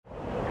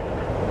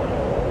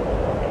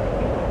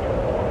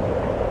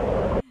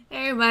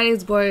everybody,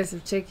 it's Boris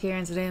of Chick here,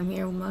 and today I'm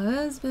here with my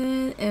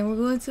husband, and we're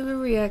going to be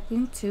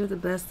reacting to the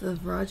best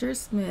of Rodger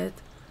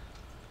Smith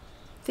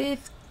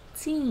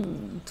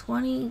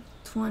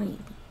 2020.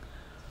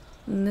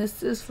 And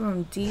this is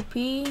from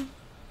DP.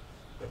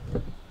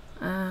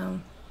 Go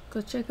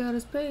check out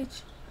his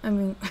page.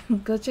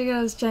 Go check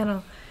out his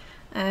channel.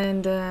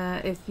 And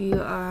if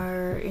you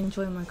are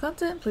enjoying my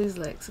content, please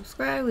like,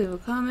 subscribe, leave a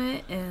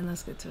comment, and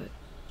let's get to it.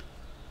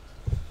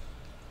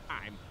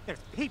 There's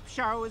peep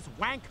shows,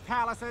 wank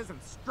palaces, and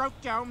stroke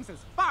domes as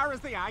far as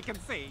the eye can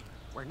see.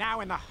 We're now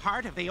in the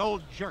heart of the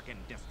old Jerkin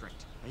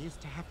district. I used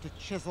to have to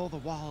chisel the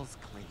walls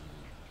clean.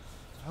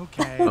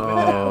 Okay.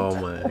 Oh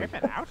my. Rip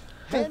it out.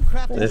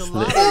 Handcrafted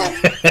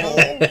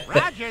gelato.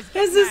 Rodger's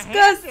That's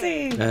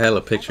disgusting. I had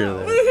a picture of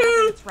that.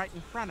 It's right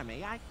in front of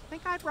me. I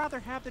think I'd rather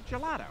have the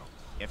gelato.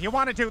 If you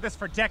want to do this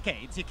for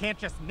decades, you can't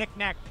just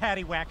knick-knack,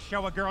 paddywhack,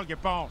 show a girl your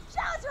bones. Show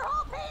us your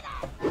whole penis!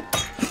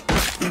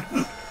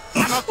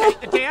 I'm okay,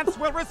 the dance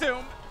will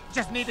resume.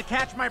 Just need to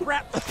catch my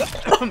breath.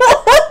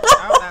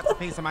 Oh, that's a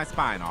piece of my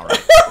spine, all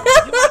right.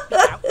 You like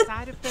the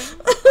outside of things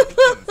or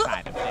the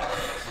inside of things?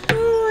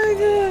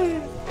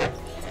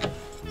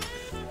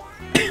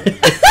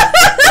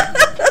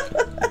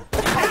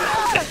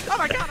 Oh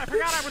my god, I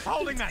forgot I was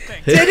holding that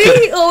thing.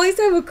 Did he always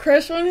have a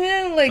crush on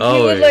him? Like,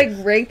 he would, like,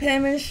 rape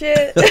him and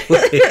shit?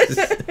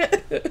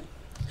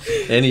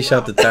 And he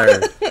shot the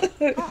tire.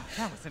 Oh,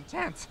 that was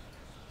intense.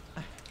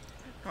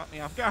 Caught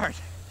me off guard.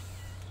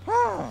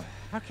 Oh,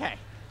 okay.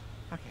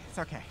 Okay, it's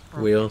okay.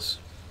 Wheels.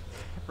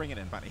 Bring it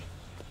in, buddy.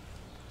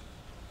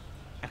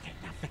 Okay,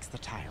 now fix the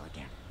tire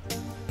again.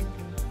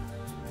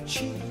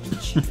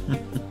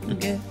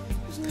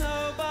 There's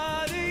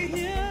nobody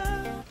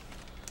here.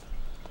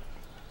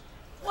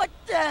 What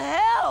the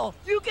hell?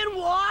 You can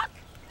walk?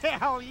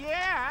 Hell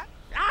yeah!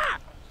 Ah!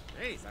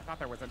 Jeez, I thought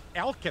there was an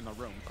elk in the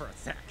room for a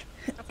sec.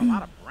 That's a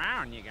lot of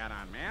brown you got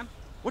on, man.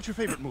 What's your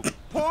favorite movie?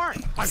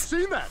 Porn! I've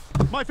seen that.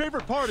 My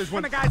favorite part is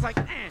When when the guy's like,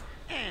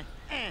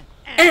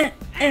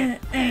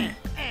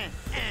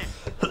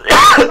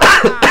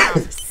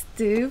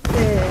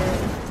 Stupid.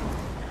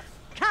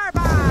 Car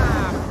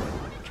bomb!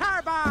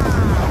 Car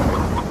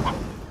bomb!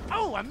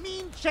 Oh, a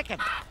mean chicken!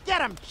 Get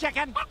him,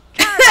 chicken! Car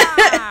bomb!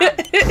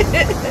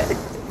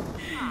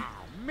 Oh,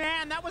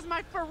 man, that was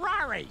my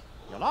Ferrari!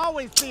 You'll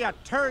always be a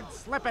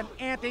turd-slipping,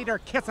 anteater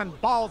kissing,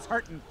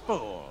 balls-hurting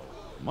fool.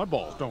 my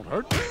balls don't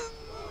hurt.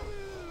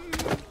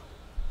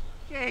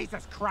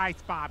 Jesus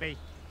Christ, Bobby.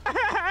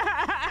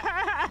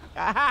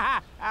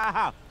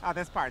 Oh,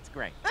 this part's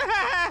great.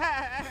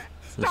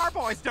 Star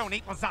Boys don't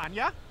eat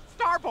lasagna.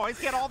 Star Boys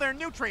get all their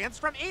nutrients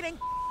from eating.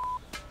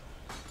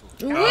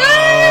 What?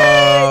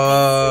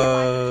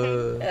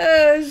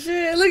 Oh,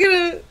 shit. Look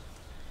at it.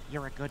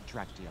 You're a good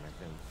drug dealer,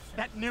 Boo.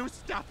 That new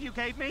stuff you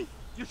gave me,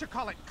 you should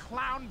call it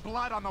clown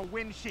blood on the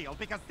windshield,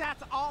 because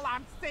that's all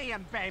I'm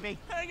seeing, baby.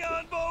 Hang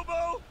on,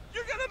 Bobo.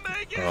 You're gonna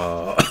make it.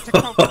 To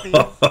cope with these,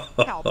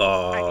 help,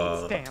 I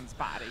need Stan's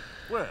body.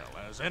 Well,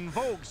 as En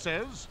Vogue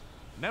says,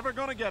 never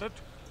gonna get it,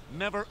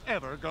 never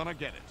ever gonna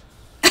get it.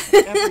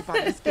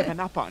 Everybody's given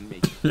up on me.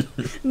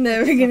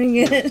 Never gonna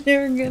get it.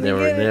 Never gonna get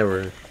it.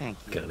 Never Thank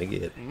you. gonna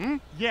get it.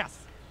 Yes.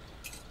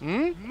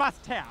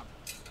 Must have.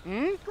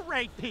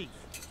 Great piece.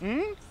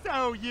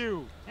 So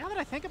you. Now that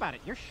I think about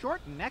it, your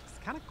short neck's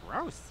kind of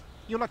gross.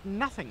 You look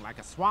nothing like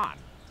a swan.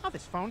 Oh,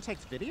 this phone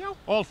takes video?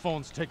 All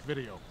phones take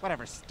video.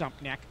 Whatever,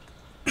 stump neck.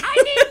 I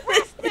need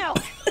breast milk.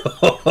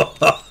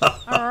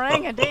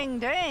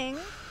 Ring-a-ding-ding.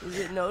 Is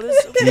it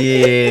noticeable?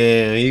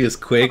 Yeah, he was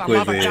quick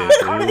with it.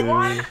 Could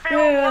one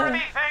film-worthy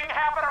thing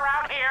happen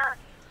around here?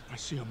 I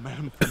see a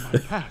man from my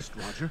past,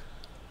 Rodger.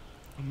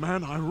 A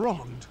man I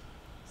wronged.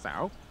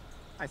 So,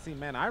 I see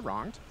men I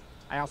wronged.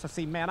 I also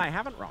see men I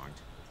haven't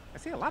wronged. I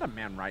see a lot of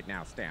men right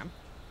now, Stan.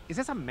 Is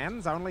this a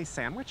men's-only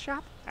sandwich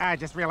shop? I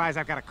just realized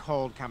I've got a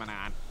cold coming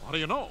on. How do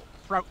you know?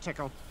 Throat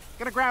tickle.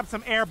 Gonna grab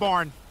some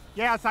Airborne.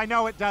 Yes, I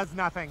know it does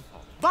nothing.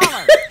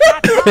 Baller!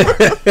 Not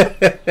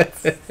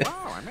baller!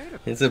 Wow, I made it.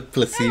 It's a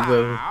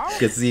placebo. Hello.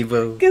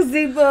 Gazebo.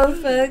 Gazebo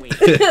effect.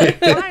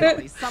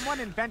 Finally,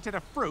 someone invented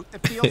a fruit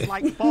that feels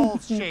like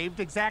balls shaved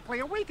exactly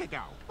a week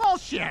ago.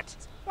 Bullshit!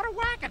 What a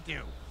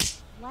wackadoo!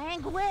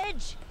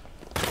 Language.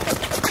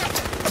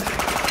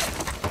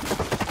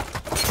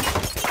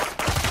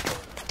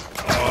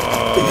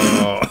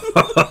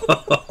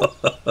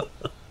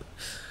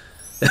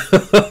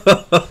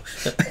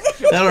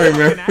 I don't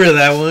remember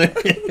that one.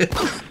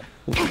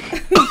 I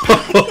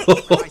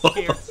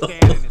scared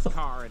Stan in his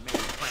car and made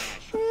it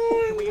crash.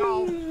 Can we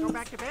all go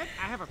back to bed?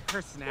 I have a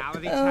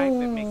personality type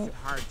that makes it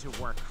hard to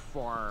work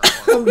for.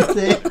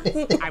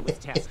 I was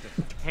tested.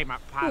 Came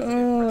up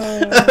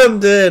positive. I'm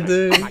dead,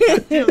 dude.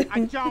 Dude,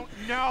 I don't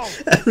know.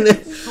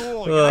 It's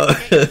school. You're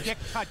like getting your dick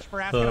touched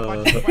for asking a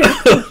bunch of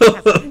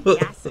questions.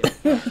 Acid.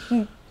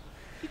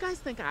 You guys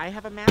think I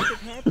have a massive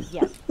head?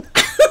 Yes.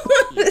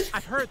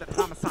 I've heard that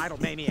homicidal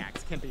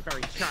maniacs can be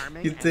very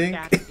charming. You think?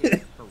 And that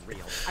is for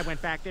real. I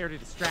went back there to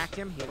distract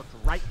him. He looked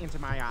right into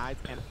my eyes,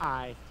 and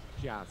I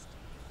just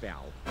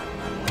fell.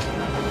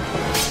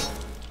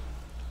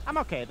 I'm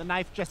okay. The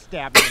knife just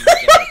stabbed me in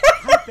the belly.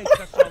 How baked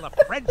us all a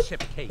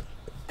friendship cake.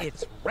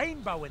 It's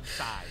rainbow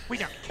inside. We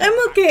don't care.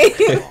 I'm okay.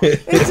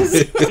 It's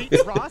just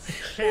Meet Ross,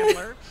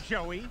 Chandler,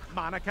 Joey,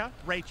 Monica,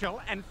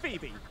 Rachel, and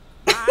Phoebe.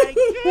 My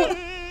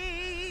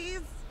geese!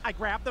 I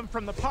grabbed them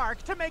from the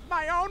park to make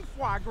my own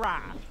foie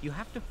gras. You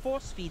have to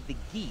force feed the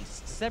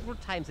geese several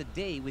times a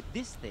day with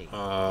this thing.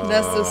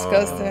 that's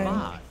disgusting.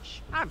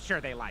 Marge. I'm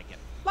sure they like it.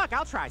 Look,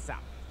 I'll try some.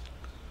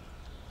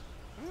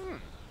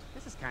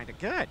 This is kind of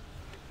good.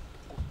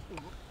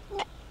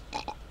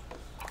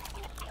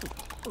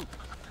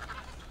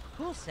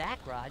 Cool sack,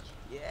 Rog.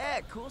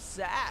 Yeah, cool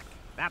sack.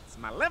 That's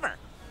my liver.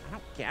 I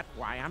don't get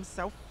why I'm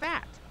so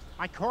fat.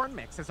 My corn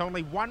mix is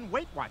only one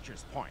Weight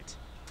Watchers point.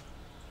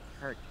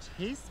 Per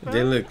teaspoon?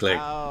 They look like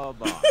Oh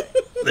boy.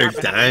 they're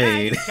Chopping up my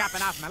dying. legs,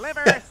 chopping off my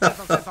liver.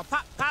 Sizzle, sizzle,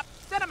 pop, pop,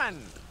 cinnamon.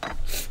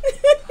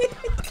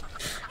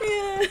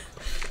 Yeah.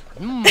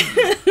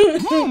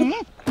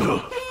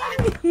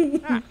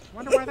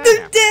 Wonder where that They're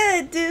happened.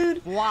 dead,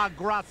 dude. Foie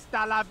gras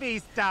hasta la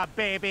vista,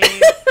 baby.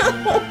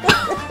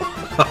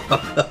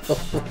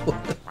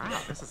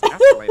 Wow, this is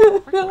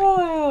escalating quickly.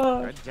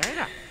 Wow. Good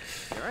data.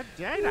 Good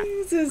data.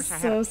 This is Wish I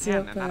had a pen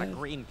and not a sociopath.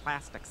 green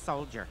plastic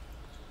soldier.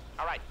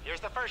 All right, here's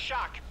the first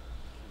shock.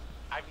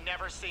 I've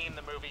never seen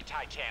the movie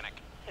Titanic.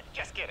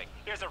 Just kidding.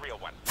 Here's a real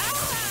one.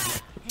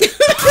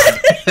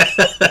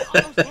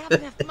 Almost have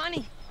enough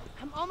money.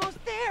 I'm almost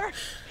there.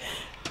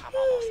 I'm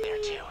almost there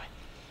too.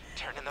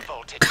 Turning the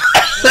voltage.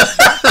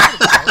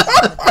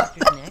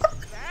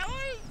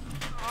 Sally?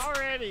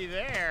 Already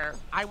there.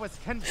 I was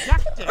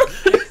conducting an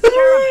experiment.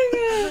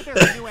 Oh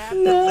There's a new ad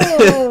No.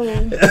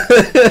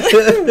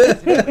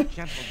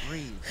 gentle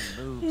breeze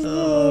and moves.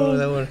 Oh,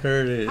 that one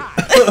hurt it. Wow,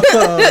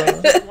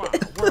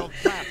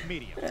 world-class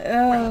medium.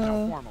 Well,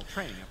 no formal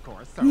training, of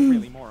course, so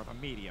really more of a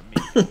medium me.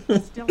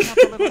 Still have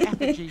a little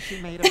effigy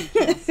she made of each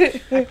of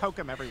us. I poke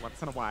him every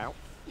once in a while.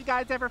 You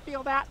guys ever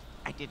feel that?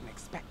 I didn't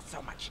expect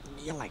so much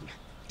kneeling.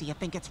 Do you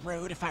think it's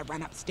rude if I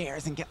run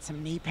upstairs and get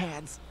some knee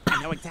pads?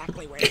 I know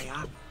exactly where they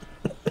are.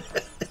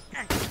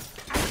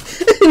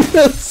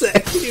 That's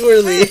actually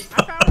where Hey, they.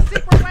 I found a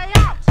secret way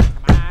out.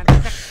 Come on,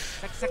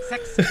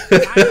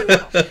 666. Time to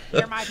go.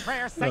 Hear my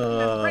prayer, Satan, and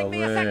Oh bring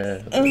me a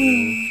six.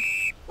 man.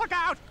 Look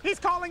out! He's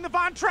calling the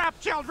Von Trapp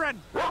children!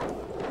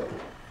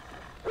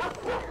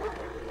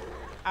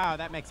 Oh,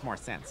 that makes more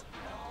sense.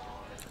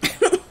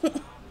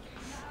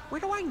 Where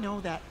do I know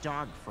that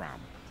dog from?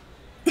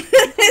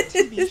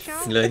 TV show?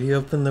 Let you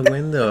open the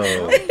window.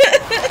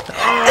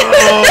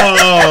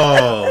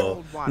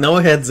 Oh! No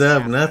heads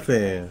up,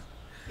 nothing.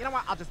 You know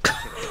what? I'll just fix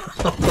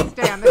it.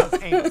 Stan, this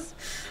is Amos.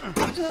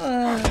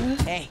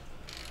 Hey,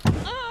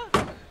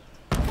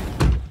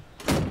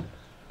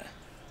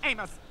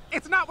 Amos,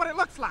 it's not what it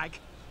looks like.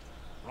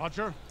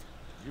 Rodger,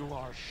 you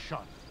are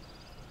shunned.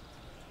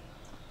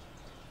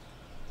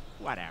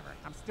 Whatever.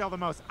 I'm still the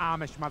most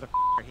Amish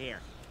motherfucker here.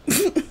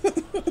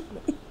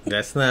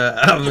 That's not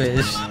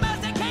Amish.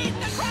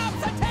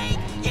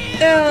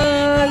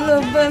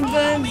 Little bun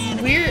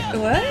bun's weird.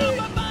 What?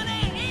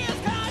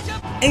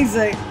 He's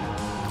like,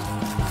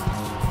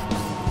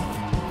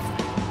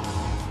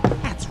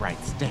 That's right,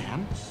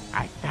 Stan.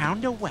 I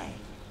found a way.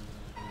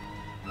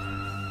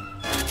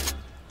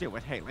 Do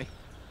it, Haley.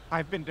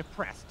 I've been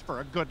depressed for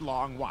a good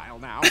long while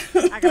now.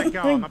 I gotta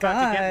go. I'm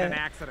about to get in an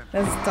accident.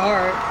 that's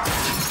dark.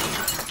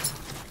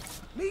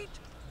 Meet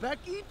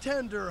Becky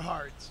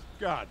Tenderhearts.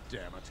 God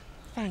damn it.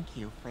 Thank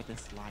you for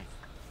this life.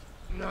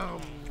 No.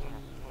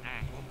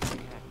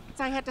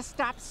 I had to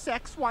stop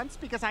sex once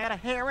because I had a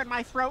hair in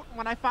my throat, and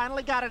when I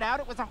finally got it out,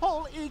 it was a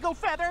whole eagle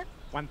feather.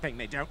 One thing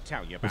they don't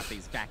tell you about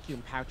these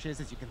vacuum pouches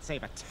is you can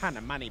save a ton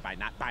of money by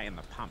not buying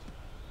the pump.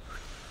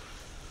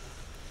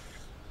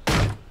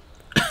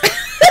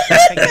 One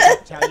thing they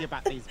don't tell you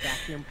about these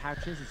vacuum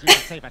pouches is you can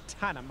save a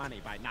ton of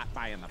money by not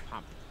buying the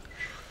pump.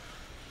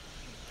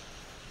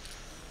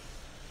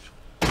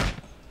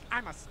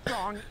 I'm a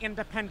strong,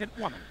 independent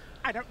woman.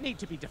 I don't need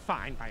to be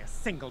defined by a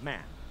single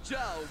man.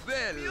 Ciao,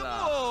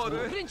 bella.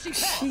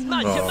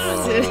 Mangia,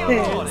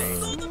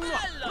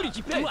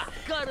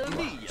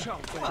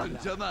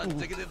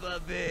 che ti va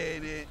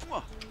bene.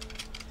 Mwah.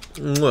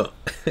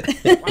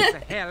 What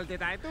the hell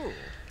did I do?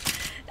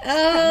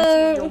 Promise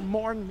me you'll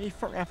mourn me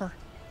forever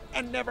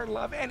and never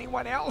love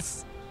anyone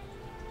else.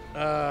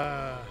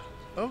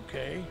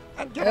 Okay.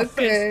 And get a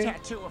face Okay.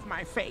 tattoo of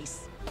my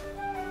face.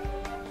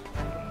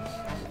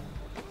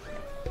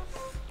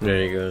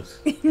 There he goes.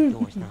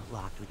 door's not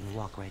locked. We can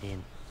walk right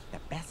in. The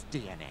best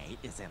DNA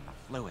is in the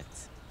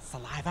fluids.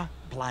 Saliva,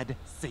 blood,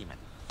 semen.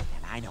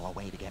 And I know a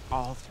way to get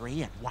all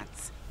three at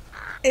once.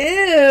 Ew.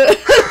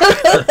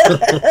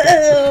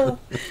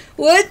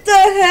 What the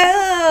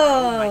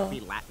Might hell? be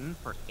Latin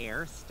for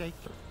air steak.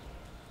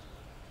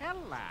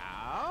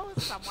 Hello?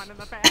 Someone in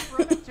the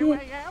bathroom at 2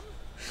 a.m.?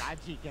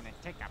 Raji gonna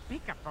take a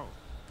peekaboo.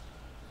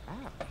 Oh.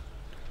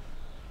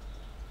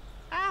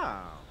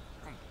 Oh.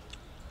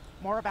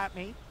 More about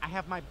me. I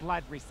have my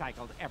blood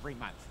recycled every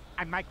month.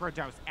 I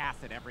microdose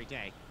acid every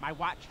day. My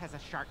watch has a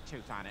shark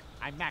tooth on it.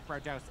 I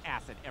macrodose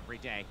acid every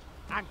day.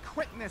 I'm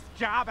quitting this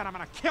job and I'm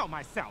gonna kill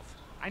myself.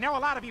 I know a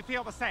lot of you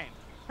feel the same.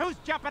 Who's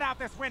jumping out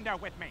this window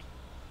with me?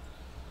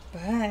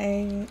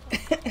 Bye.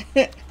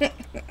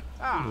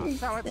 Oh,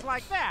 so it's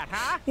like that,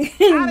 huh? Bye.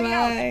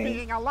 Adios,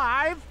 being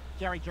alive.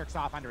 Jerry jerks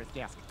off under his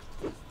desk.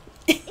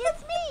 It's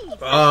me.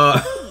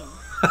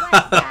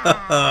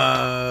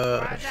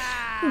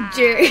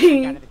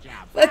 Jerry. Out of the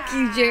job. Fuck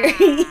you,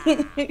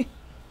 Jerry.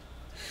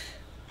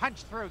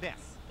 Punch through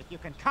this. If you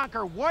can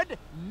conquer wood,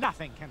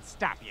 nothing can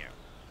stop you.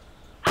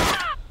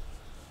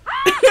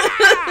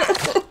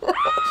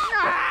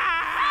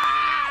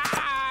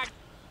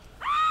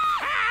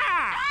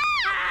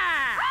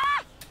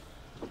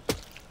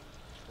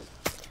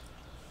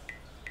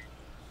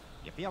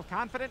 You feel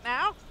confident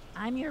now?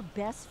 I'm your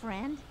best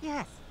friend?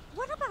 Yes.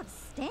 What about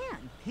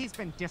Stan? He's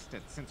been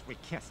distant since we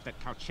kissed at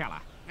Coachella.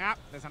 Yep,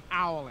 there's an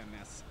owl in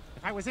this.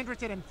 If I was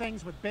interested in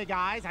things with big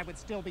eyes, I would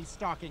still be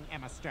stalking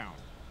Emma Stone.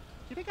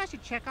 Do you think I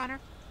should check on her?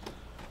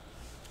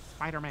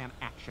 Spider-Man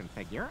action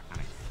figure,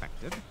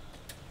 unexpected.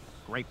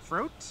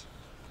 Grapefruit.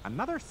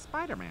 Another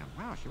Spider-Man.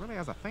 Wow, she really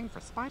has a thing for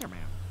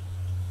Spider-Man.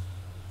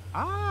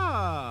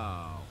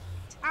 Oh.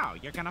 Oh,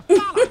 you're gonna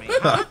follow me,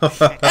 huh?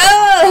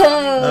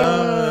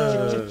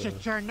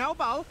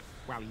 Chernobyl?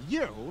 Well,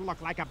 you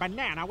look like a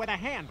banana with a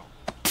handle.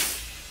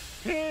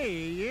 Hey,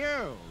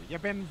 you. You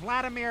been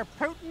Vladimir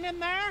Putin in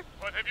there?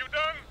 What have you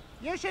done?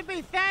 You should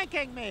be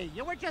thanking me.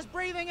 You were just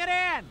breathing it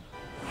in.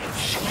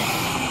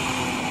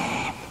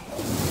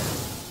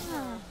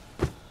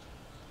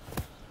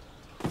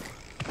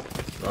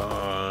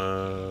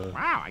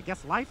 Wow, I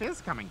guess life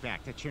is coming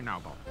back to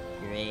Chernobyl.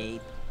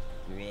 Grape,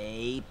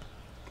 grape,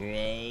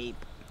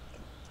 grape.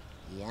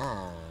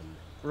 Yum.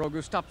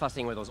 Rodger, stop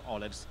fussing with those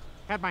olives.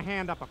 Had my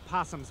hand up a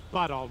possum's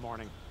butt all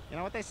morning. You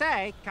know what they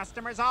say,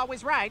 customer's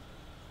always right.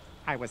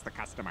 I was the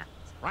customer.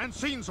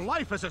 Francine's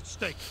life is at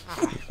stake.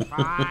 Oh,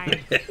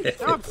 fine.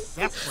 So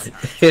obsessed with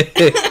her.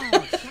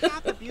 Oh, check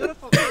out the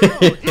beautiful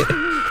road.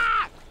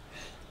 Ah!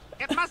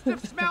 It must have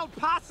smelled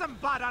possum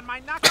butt on my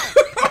knuckle.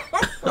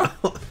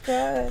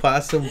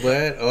 Possum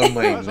butt on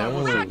my nose.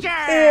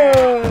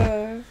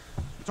 Rodger!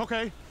 It's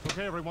okay. It's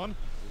okay, everyone.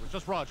 It was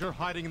just Rodger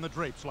hiding in the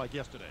drapes like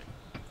yesterday.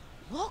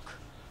 Look,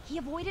 he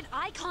avoided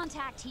eye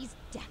contact. He's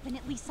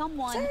definitely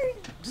someone.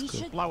 We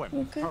should Blow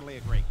him. Okay. Totally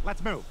agree.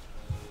 Let's move.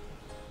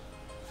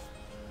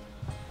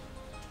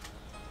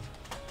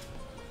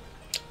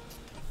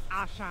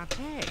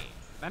 Ashante.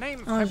 The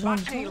name's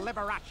Hibachi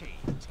Liberace,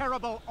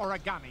 terrible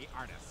origami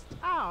artist.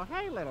 Oh,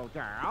 hey, little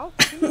girl.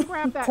 Can you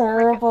grab that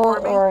Terrible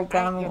cricket for me?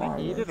 origami I didn't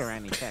eat it artist. or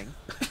anything.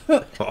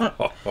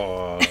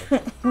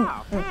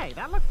 Oh, hey,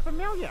 that looked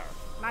familiar.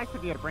 Nice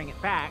of you to bring it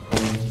back.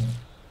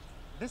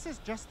 This is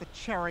just the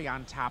cherry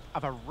on top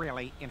of a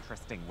really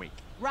interesting week.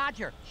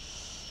 Rodger!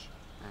 Shh.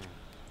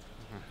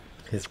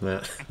 His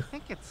man. I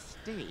think it's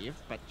Steve,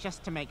 but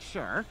just to make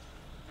sure.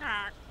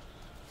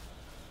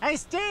 Hey,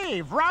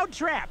 Steve, road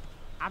trip.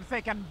 I'm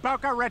thinking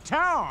Boca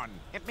Raton.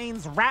 It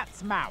means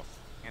rat's mouth.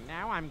 And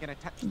now I'm gonna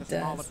touch the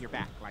small of your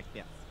back like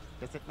this.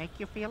 Does it make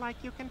you feel like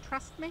you can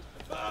trust me?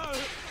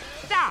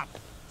 Stop!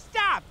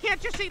 Stop!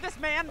 Can't you see this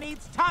man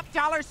needs top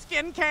dollar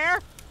skin care?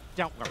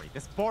 Don't worry,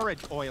 this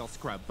borage oil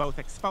scrub both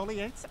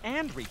exfoliates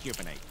and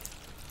rejuvenates.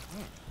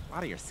 A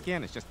lot of your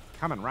skin is just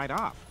coming right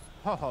off.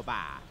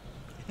 Jojoba.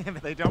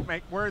 They don't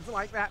make words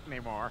like that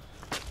anymore.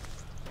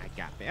 I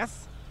got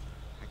this.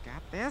 I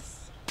got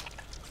this.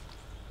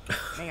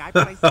 May I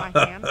place my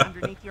hand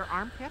underneath your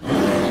armpit?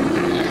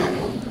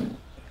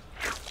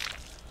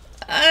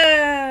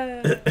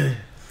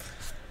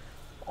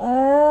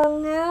 Oh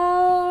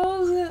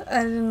no!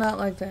 I did not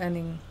like the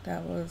ending.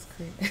 That was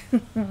creepy.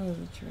 That was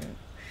a trip.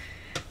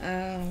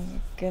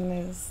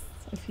 Goodness.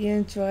 If you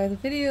enjoy the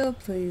video,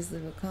 please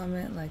leave a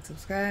comment, like,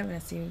 subscribe, and I'll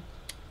see you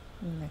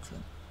in the next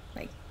one.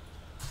 Bye.